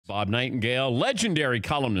Bob Nightengale, legendary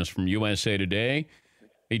columnist from USA Today.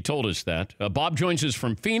 He told us that. Bob joins us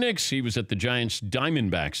from Phoenix. He was at the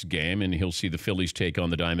Giants-Diamondbacks game, and he'll see the Phillies take on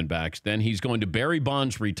the Diamondbacks. Then he's going to Barry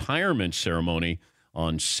Bonds' retirement ceremony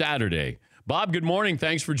on Saturday. Bob, good morning.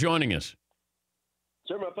 Thanks for joining us.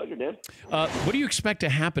 Sir, my pleasure, Dan. What do you expect to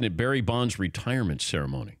happen at Barry Bonds' retirement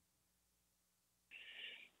ceremony?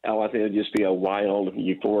 Oh, I think it'll just be a wild,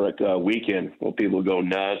 euphoric weekend where people go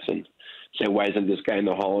nuts and say, why isn't this guy in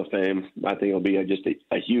the Hall of Fame? I think it'll be just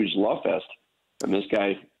a huge love fest. And this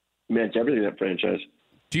guy meant everything in that franchise.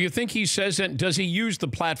 Do you think he says that? Does he use the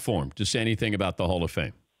platform to say anything about the Hall of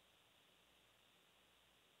Fame?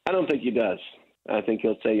 I don't think he does. I think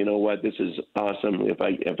he'll say, you know what, this is awesome. If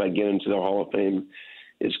I get into the Hall of Fame,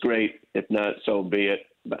 it's great. If not, so be it.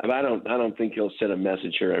 But I don't think he'll send a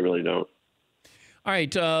message here. I really don't. All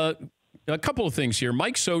right, a couple of things here.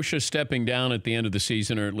 Mike Scioscia stepping down at the end of the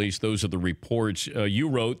season, or at least those are the reports. You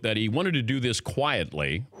wrote that he wanted to do this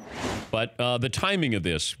quietly, but the timing of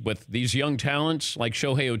this with these young talents like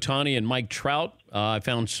Shohei Ohtani and Mike Trout, I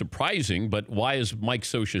found surprising. But why is Mike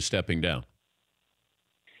Scioscia stepping down?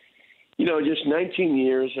 You know, just 19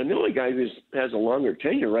 years, and the only guy who has a longer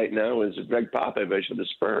tenure right now is Greg Popovich of the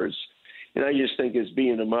Spurs. And I just think it's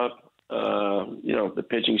beating him up. The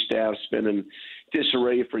pitching staff's been in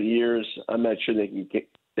disarray for years. I'm not sure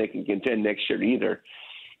they can contend next year either.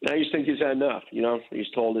 And I just think he's had enough. You know, he's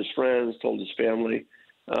told his friends, told his family,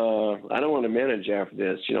 I don't want to manage after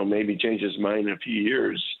this. You know, maybe change his mind in a few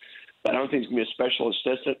years. But I don't think he's going to be a special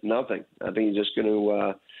assistant, nothing. I think he's just going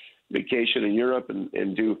to vacation in Europe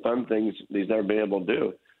and do fun things he's never been able to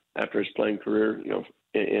do after his playing career, you know,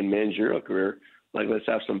 in managerial career. Like, let's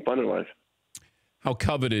have some fun in life. How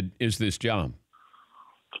coveted is this job?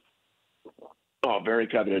 Oh, very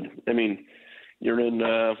coveted. I mean, you're in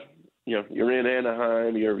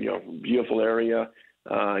Anaheim. You're, beautiful area.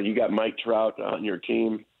 You got Mike Trout on your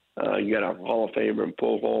team. You got a Hall of Famer in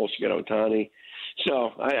Pujols. You got Ohtani.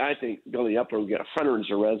 So I think going up, we got hundreds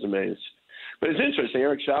of resumes. But it's interesting.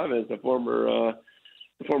 Eric Chavez, the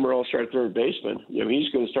former All-Star third baseman,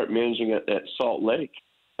 he's going to start managing at Salt Lake.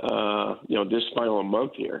 This final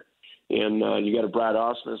month here. And you got a Brad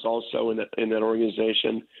Ausmus also in that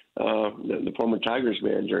organization, the former Tigers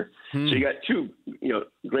manager. So you got two,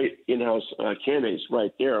 great in-house candidates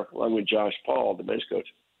right there, along with Josh Paul, the bench coach.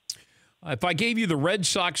 If I gave you the Red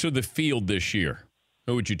Sox or the field this year,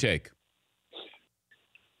 who would you take?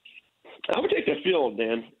 I would take the field,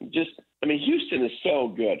 Dan. Houston is so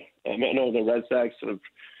good. I know the Red Sox sort of,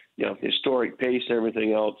 historic pace and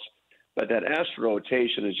everything else, but that Astro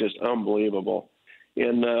rotation is just unbelievable.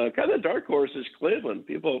 And kind of the dark horse is Cleveland.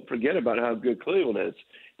 People forget about how good Cleveland is.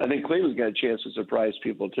 I think Cleveland's got a chance to surprise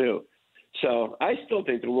people, too. So I still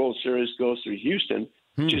think the World Series goes through Houston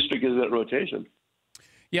just because of that rotation.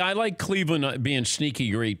 Yeah, I like Cleveland being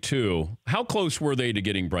sneaky great, too. How close were they to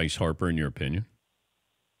getting Bryce Harper, in your opinion?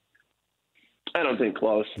 I don't think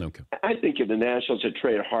close. Okay. I think if the Nationals had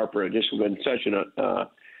traded Harper, it just would have been such an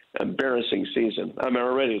embarrassing season.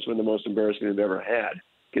 Already it's one of the most embarrassing they've ever had,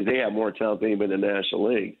 because they have more talent than anybody in the National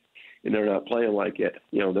League, and they're not playing like it.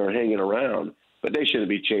 They're hanging around, but they shouldn't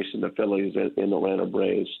be chasing the Phillies and the Atlanta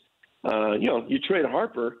Braves. You trade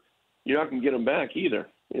Harper, you're not going to get him back either.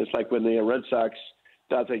 It's like when the Red Sox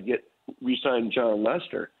thought they'd re-sign John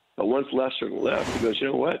Lester, but once Lester left, he goes, you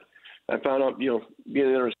know what? I found out, being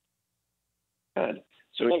there.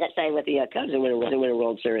 So he got signed with the Cubs and win a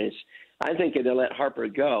World Series. I think if they let Harper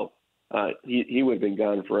go, he would have been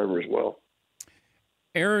gone forever as well.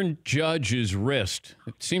 Aaron Judge's wrist.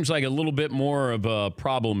 It seems like a little bit more of a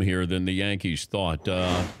problem here than the Yankees thought.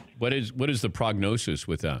 What is the prognosis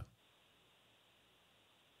with that?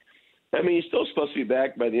 He's still supposed to be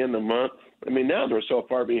back by the end of the month. Now they're so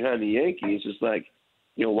far behind the Yankees. It's like,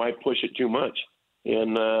 why push it too much?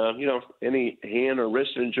 And, any hand or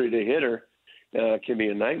wrist injury to hitter can be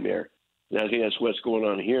a nightmare. And I think that's what's going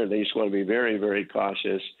on here. They just want to be very, very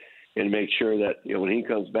cautious and make sure that, when he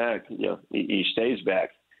comes back, he stays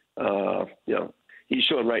back. He's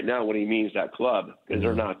showing right now what he means to that club, because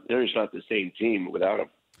they're just not the same team without him.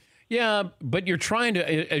 Yeah, but you're trying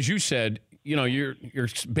to, as you said, you're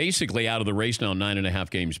basically out of the race now, 9.5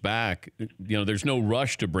 games back. There's no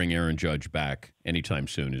rush to bring Aaron Judge back anytime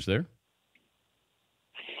soon, is there?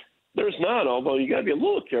 There's not, although you got to be a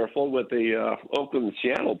little careful with the Oakland and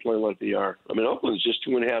Seattle playing like they are. Oakland's just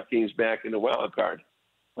 2.5 games back in the wild card.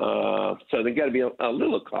 So they got to be a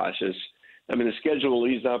little cautious. The schedule will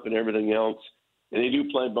ease up and everything else. And they do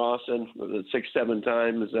play Boston 6-7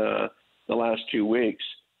 times the last 2 weeks.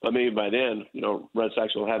 But maybe by then, Red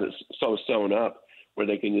Sox will have it so sewn up where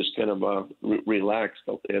they can just kind of relax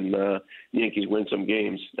and Yankees win some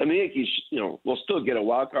games. I mean, the Yankees, will still get a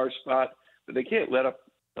wild card spot, but they can't let up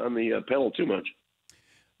on the pedal too much.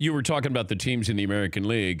 You were talking about the teams in the American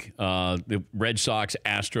League, the Red Sox,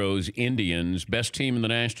 Astros, Indians. Best team in the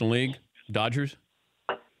National League, Dodgers?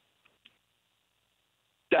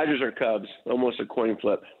 Dodgers or Cubs, almost a coin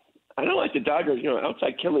flip. I don't like the Dodgers,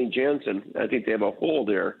 outside Kenley Jansen. I think they have a hole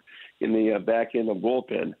there in the back end of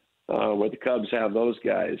bullpen where the Cubs have those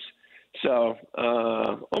guys. So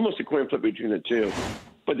almost a coin flip between the two.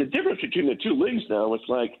 But the difference between the two leagues now, it's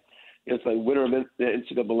like winner of the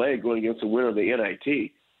NCAA going against the winner of the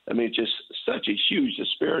NIT. I mean, it's just such a huge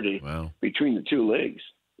disparity between the two leagues.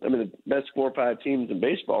 I mean, the best 4 or 5 teams in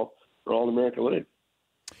baseball are all in the American League.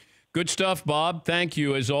 Good stuff, Bob. Thank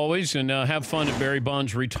you, as always, and have fun at Barry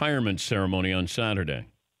Bonds' retirement ceremony on Saturday.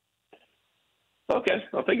 Okay.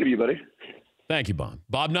 I'll think of you, buddy. Thank you, Bob.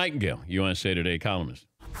 Bob Nightengale, USA Today columnist.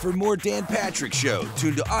 For more Dan Patrick Show,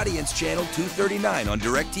 tune to Audience Channel 239 on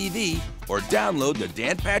DirecTV or download the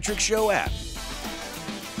Dan Patrick Show app.